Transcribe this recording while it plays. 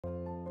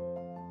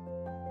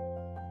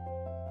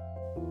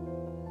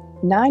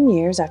9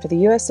 years after the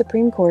U.S.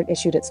 Supreme Court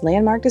issued its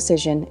landmark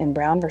decision in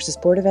Brown v.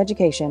 Board of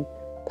Education,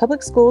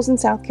 public schools in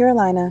South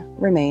Carolina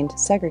remained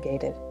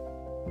segregated.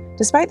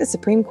 Despite the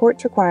Supreme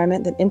Court's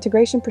requirement that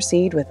integration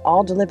proceed with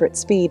all deliberate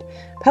speed,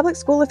 public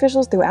school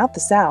officials throughout the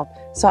South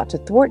sought to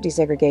thwart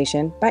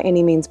desegregation by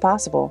any means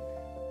possible.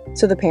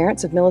 So the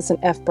parents of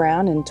Millicent F.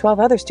 Brown and 12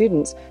 other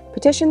students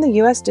petitioned the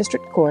U.S.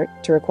 District Court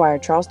to require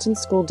Charleston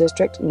School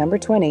District No.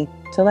 20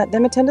 to let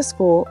them attend a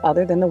school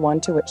other than the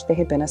one to which they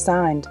had been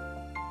assigned.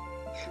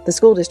 The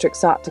school district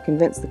sought to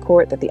convince the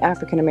court that the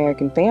African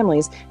American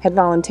families had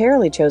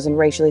voluntarily chosen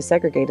racially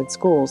segregated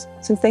schools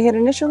since they had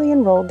initially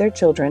enrolled their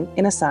children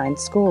in assigned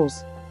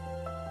schools.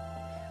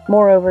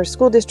 Moreover,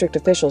 school district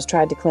officials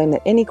tried to claim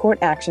that any court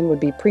action would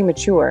be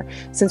premature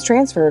since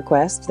transfer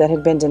requests that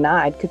had been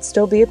denied could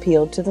still be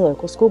appealed to the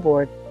local school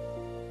board.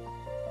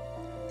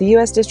 The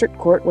U.S. District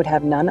Court would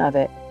have none of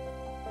it.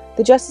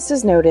 The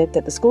justices noted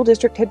that the school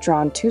district had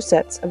drawn two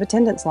sets of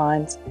attendance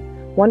lines,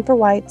 one for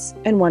whites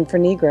and one for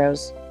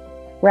Negroes,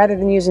 rather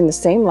than using the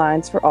same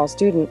lines for all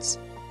students.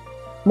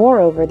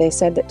 Moreover, they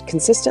said that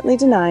consistently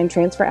denying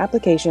transfer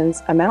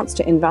applications amounts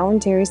to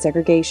involuntary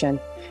segregation,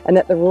 and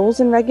that the rules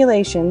and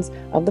regulations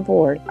of the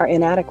board are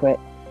inadequate,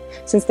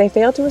 since they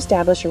fail to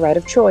establish a right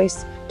of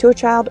choice to a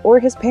child or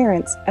his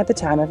parents at the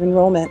time of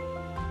enrollment.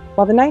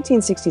 While the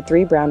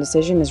 1963 Brown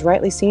decision is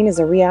rightly seen as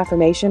a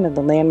reaffirmation of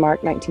the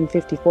landmark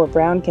 1954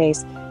 Brown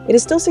case, it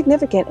is still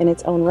significant in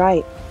its own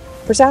right.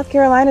 For South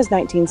Carolina's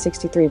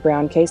 1963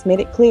 Brown case made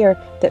it clear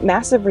that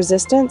massive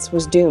resistance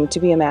was doomed to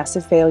be a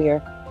massive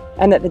failure,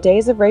 and that the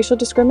days of racial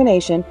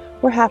discrimination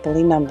were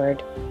happily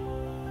numbered.